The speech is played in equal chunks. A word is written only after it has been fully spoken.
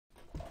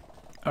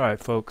All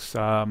right, folks.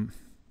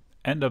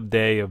 End of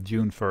day of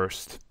June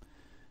 1st.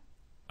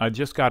 I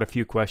just got a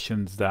few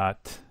questions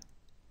that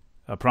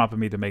prompted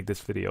me to make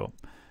this video.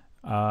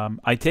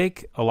 I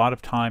take a lot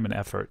of time and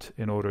effort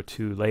in order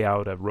to lay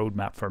out a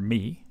roadmap for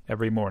me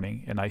every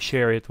morning, and I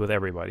share it with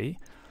everybody.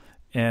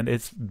 And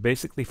it's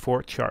basically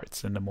 4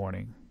 charts in the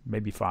morning,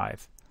 maybe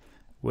 5,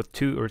 with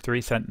 2 or 3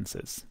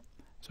 sentences.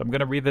 So I'm going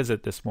to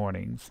revisit this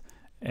morning's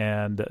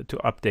and to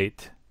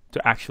update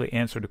to actually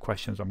answer the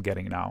questions I'm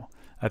getting now.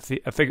 I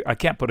figure I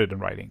can't put it in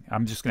writing.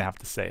 I'm just going to have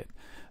to say it.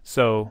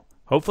 So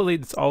hopefully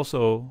it's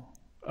also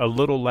a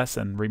little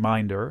lesson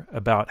reminder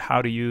about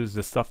how to use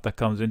the stuff that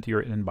comes into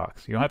your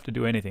inbox. You don't have to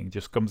do anything. It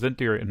just comes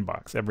into your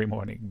inbox every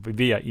morning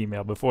via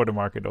email before the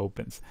market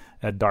opens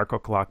at dark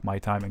o'clock my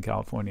time in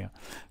California.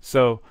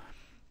 So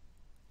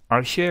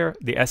I'll share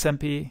the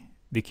S&P,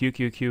 the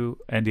QQQ,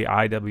 and the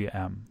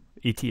IWM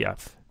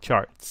ETF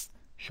charts,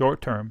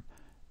 short term,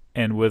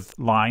 and with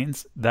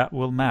lines that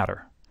will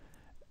matter.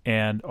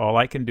 And all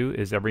I can do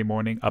is every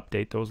morning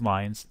update those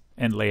lines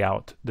and lay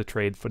out the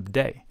trade for the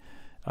day.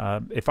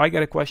 If I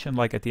get a question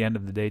like at the end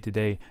of the day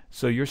today,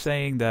 so you're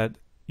saying that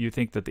you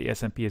think that the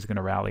S&P is going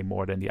to rally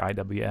more than the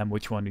IWM,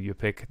 which one do you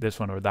pick, this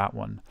one or that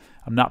one?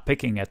 I'm not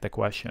picking at the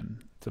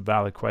question. It's a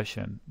valid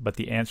question, but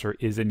the answer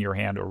is in your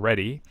hand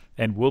already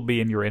and will be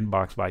in your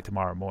inbox by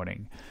tomorrow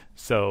morning.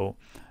 So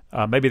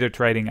maybe they're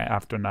trading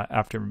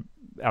after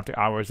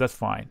hours, that's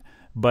fine.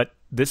 But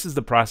this is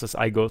the process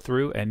I go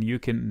through, and you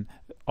can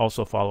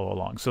also follow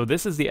along. So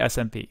this is the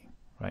S&P,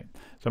 right?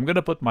 So I'm going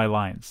to put my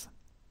lines.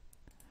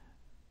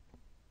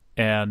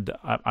 And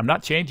I'm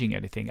not changing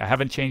anything. I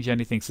haven't changed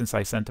anything since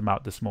I sent them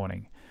out this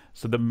morning.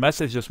 So the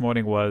message this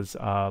morning was,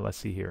 let's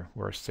see here,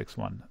 where's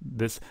 6-1?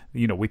 This,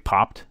 we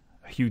popped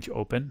a huge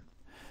open,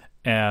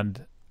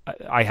 and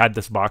I had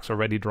this box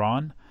already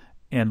drawn.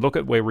 And look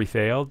at where we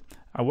failed.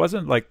 I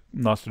wasn't like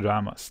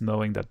Nostradamus,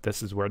 knowing that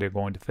this is where they're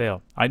going to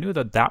fail. I knew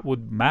that that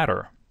would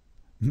matter.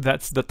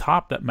 That's the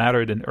top that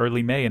mattered in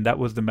early May, and that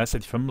was the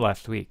message from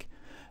last week.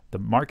 The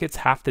markets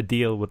have to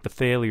deal with the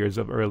failures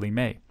of early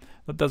May.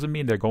 That doesn't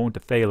mean they're going to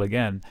fail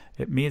again.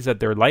 It means that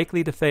they're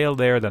likely to fail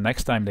there the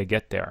next time they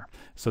get there.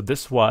 So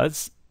this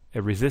was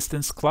a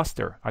resistance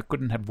cluster. I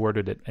couldn't have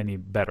worded it any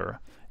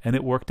better. And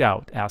it worked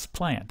out as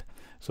planned.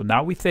 So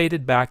now we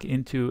faded back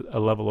into a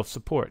level of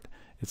support.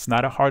 It's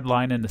not a hard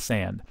line in the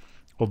sand,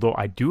 although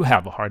I do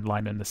have a hard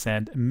line in the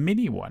sand, a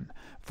mini one,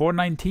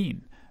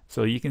 419.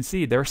 So you can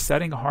see they're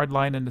setting a hard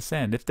line in the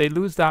sand. If they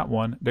lose that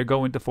one, they're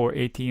going to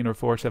 418 or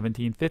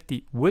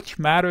 417.50, which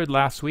mattered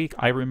last week.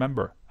 I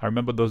remember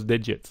those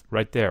digits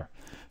right there.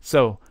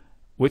 So,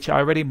 which I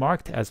already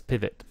marked as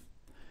pivot.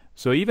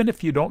 So even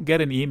if you don't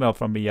get an email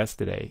from me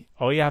yesterday,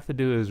 all you have to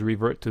do is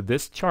revert to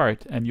this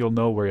chart and you'll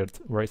know where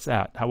it's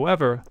at.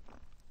 However,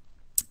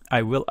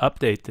 I will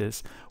update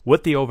this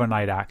with the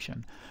overnight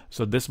action.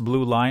 So this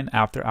blue line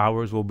after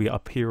hours will be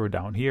up here or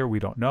down here. We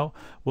don't know.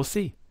 We'll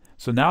see.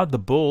 So now the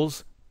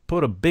bulls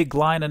put a big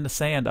line in the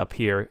sand up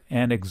here,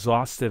 an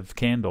exhaustive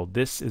candle.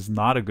 This is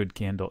not a good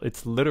candle.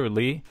 It's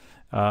literally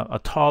a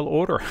tall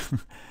order.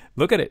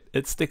 Look at it.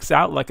 It sticks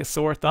out like a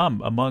sore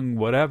thumb among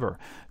whatever.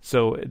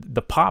 So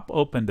the pop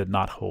open did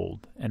not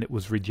hold, and it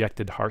was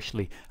rejected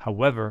harshly.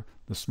 However,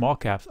 the small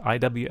caps,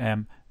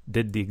 IWM,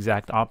 did the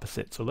exact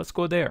opposite. So let's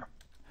go there.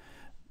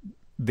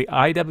 The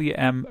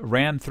IWM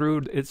ran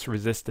through its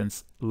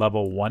resistance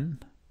level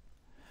 1,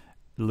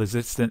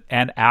 resistance,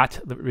 and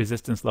at the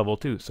resistance level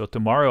 2. So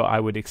tomorrow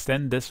I would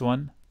extend this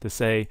one to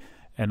say,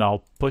 and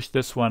I'll push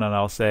this one and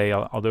I'll say,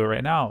 I'll do it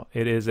right now.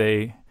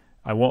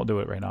 I won't do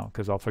it right now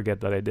because I'll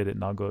forget that I did it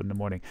and I'll go in the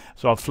morning.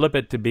 So I'll flip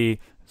it to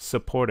be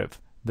supportive.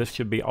 This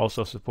should be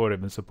also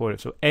supportive and supportive.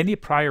 So any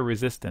prior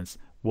resistance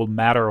will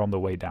matter on the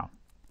way down.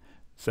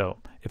 So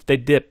if they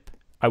dip,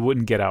 I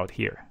wouldn't get out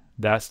here.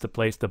 That's the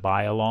place to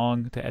buy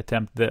along to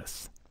attempt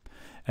this.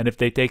 And if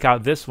they take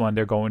out this one,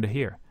 they're going to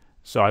here.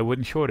 So I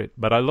wouldn't short it.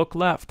 But I look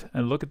left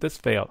and look at this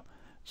fail.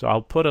 So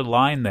I'll put a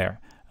line there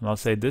and I'll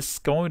say this is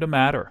going to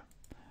matter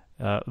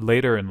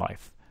later in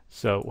life.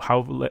 So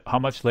how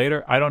much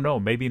later? I don't know.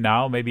 Maybe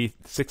now, maybe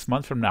 6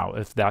 months from now,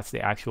 if that's the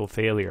actual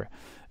failure.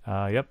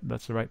 Yep,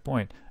 that's the right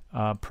point.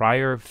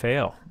 Prior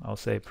fail. I'll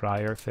say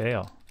prior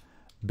fail.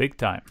 Big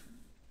time.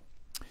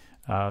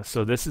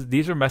 So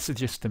these are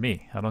messages to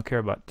me. I don't care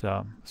about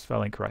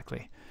spelling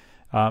correctly.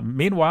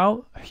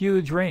 Meanwhile,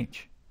 huge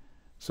range.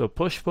 So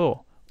push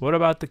pull. What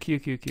about the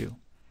QQQ?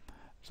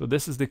 So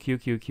this is the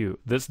QQQ.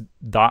 This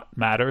dot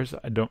matters.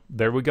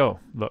 There we go.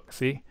 Look,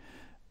 see?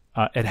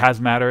 It has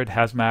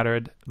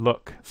mattered.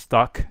 Look,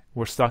 stuck.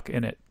 We're stuck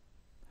in it.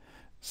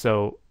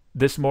 So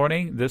this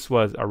morning, this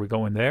was, are we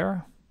going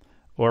there?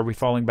 Or are we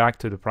falling back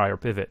to the prior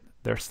pivot?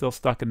 They're still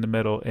stuck in the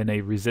middle in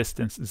a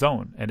resistance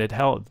zone, and it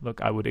held.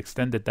 Look, I would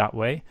extend it that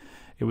way.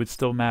 It would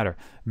still matter.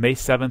 May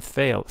 7th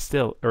fail.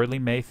 Still, early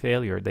May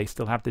failure. They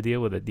still have to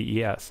deal with it,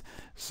 DES.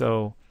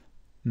 So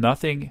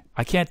nothing,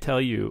 I can't tell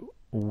you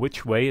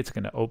which way it's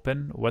going to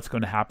open, what's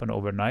going to happen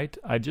overnight.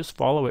 I just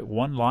follow it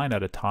one line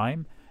at a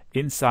time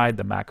inside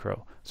the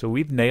macro. So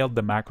we've nailed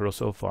the macro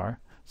so far,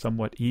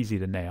 somewhat easy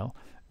to nail.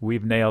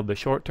 we've nailed the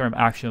short-term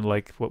action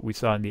like what we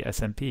saw in the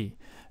S&P.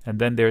 And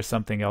then there's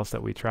something else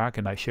that we track,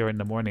 and I share in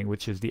the morning,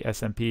 which is the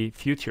S&P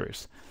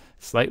futures.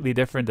 Slightly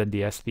different than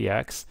the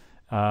SPX.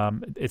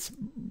 It's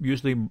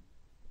usually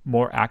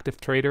more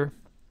active trader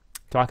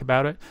talk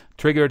about it.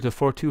 Triggered to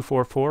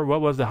 4244.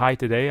 What was the high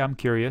today? I'm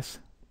curious.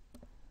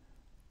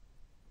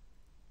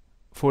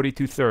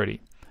 4230.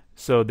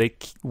 So they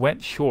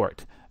went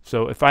short.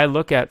 So if I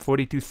look at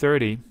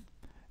 4230,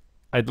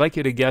 I'd like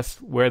you to guess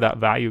where that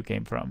value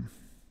came from.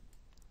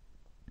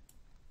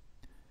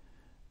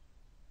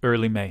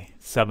 Early May,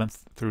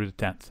 7th through the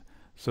 10th.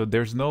 So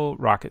there's no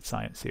rocket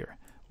science here.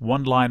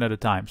 One line at a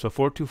time. So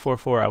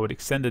 4244, I would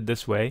extend it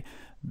this way.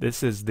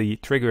 This is the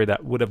trigger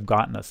that would have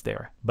gotten us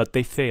there. But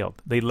they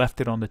failed. They left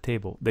it on the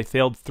table. They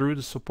failed through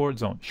the support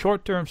zone.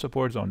 Short-term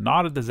support zone,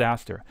 not a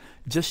disaster.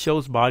 It just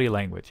shows body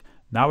language.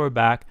 Now we're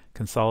back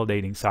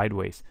consolidating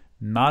sideways.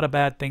 Not a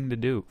bad thing to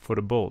do for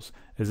the bulls.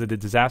 Is it a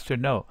disaster?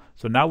 No.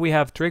 So now we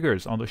have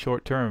triggers on the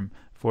short term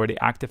for the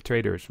active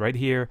traders right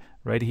here,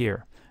 right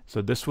here.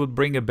 So this would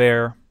bring a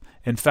bear.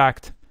 In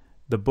fact,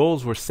 the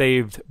bulls were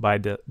saved by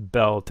the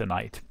bell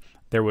tonight.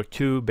 There were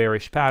two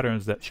bearish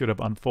patterns that should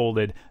have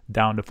unfolded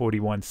down to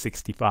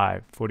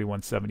 4165,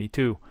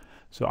 4172.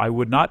 So I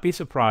would not be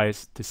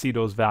surprised to see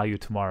those value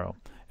tomorrow.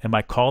 Am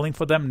I calling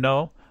for them?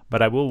 No.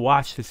 But I will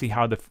watch to see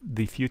how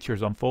the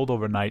futures unfold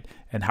overnight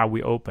and how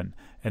we open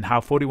and how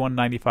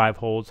 41.95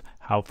 holds,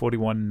 how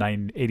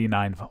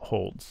 41.89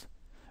 holds.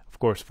 Of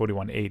course,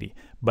 41.80.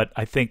 But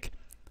I think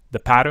the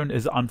pattern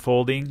is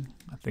unfolding.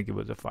 I think it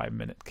was a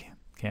 5-minute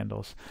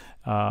candles.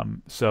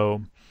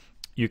 So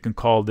you can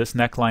call this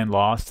neckline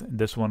lost.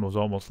 This one was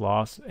almost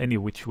lost. Any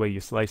which way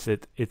you slice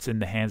it, it's in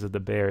the hands of the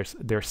bears.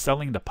 They're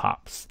selling the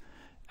pops.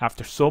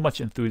 After so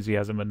much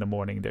enthusiasm in the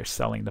morning, they're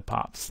selling the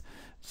pops.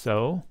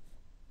 So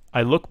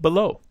I look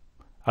below.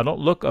 I don't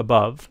look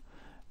above,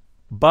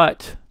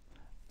 but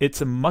it's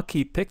a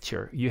mucky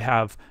picture. You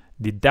have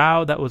the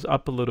Dow that was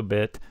up a little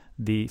bit,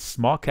 the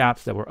small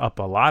caps that were up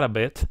a lot of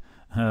bit,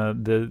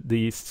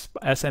 the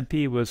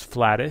S&P was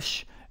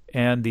flattish,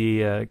 and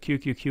the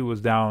QQQ was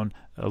down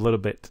a little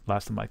bit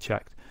last time I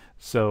checked.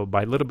 So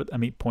by a little bit, I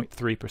mean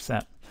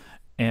 0.3%.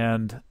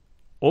 And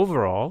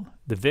overall,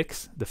 the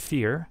VIX, the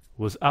fear,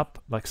 was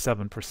up like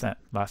 7%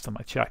 last time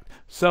I checked.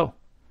 So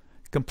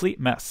complete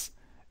mess.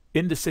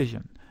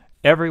 Indecision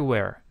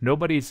everywhere.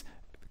 Nobody should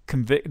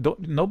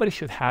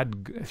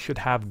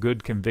have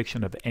good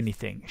conviction of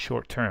anything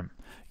short term.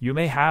 You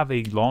may have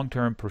a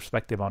long-term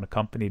perspective on a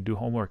company, do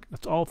homework.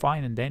 That's all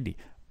fine and dandy.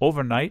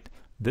 Overnight,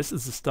 this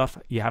is the stuff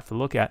you have to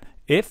look at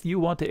if you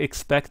want to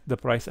expect the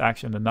price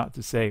action and not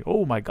to say,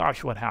 oh my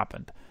gosh, what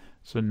happened?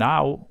 So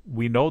now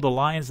we know the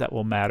lines that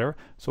will matter,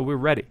 so we're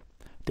ready.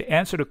 To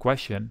answer the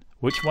question,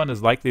 which one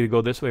is likely to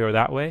go this way or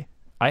that way,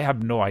 I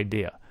have no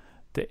idea.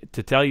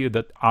 To tell you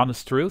the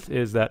honest truth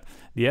is that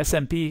the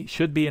S&P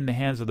should be in the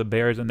hands of the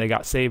bears and they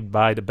got saved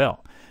by the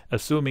bell.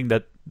 Assuming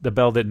that the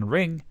bell didn't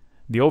ring,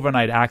 the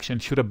overnight action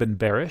should have been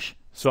bearish.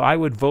 So I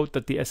would vote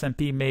that the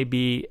S&P may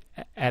be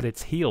at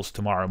its heels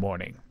tomorrow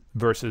morning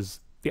versus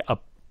the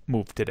up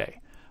move today.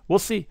 We'll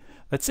see.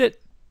 That's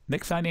it.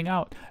 Nick signing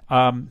out.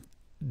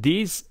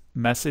 These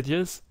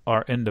messages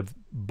are in the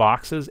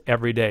boxes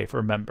every day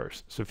for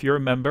members. So if you're a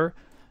member,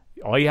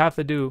 all you have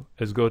to do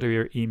is go to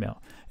your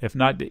email. If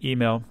not the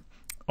email,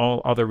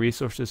 all other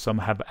resources, some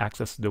have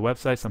access to the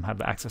website, some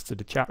have access to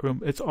the chat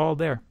room. It's all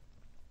there.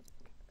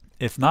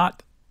 If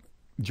not,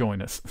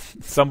 join us.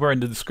 Somewhere in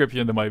the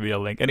description there might be a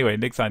link. Anyway,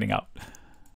 Nick signing out.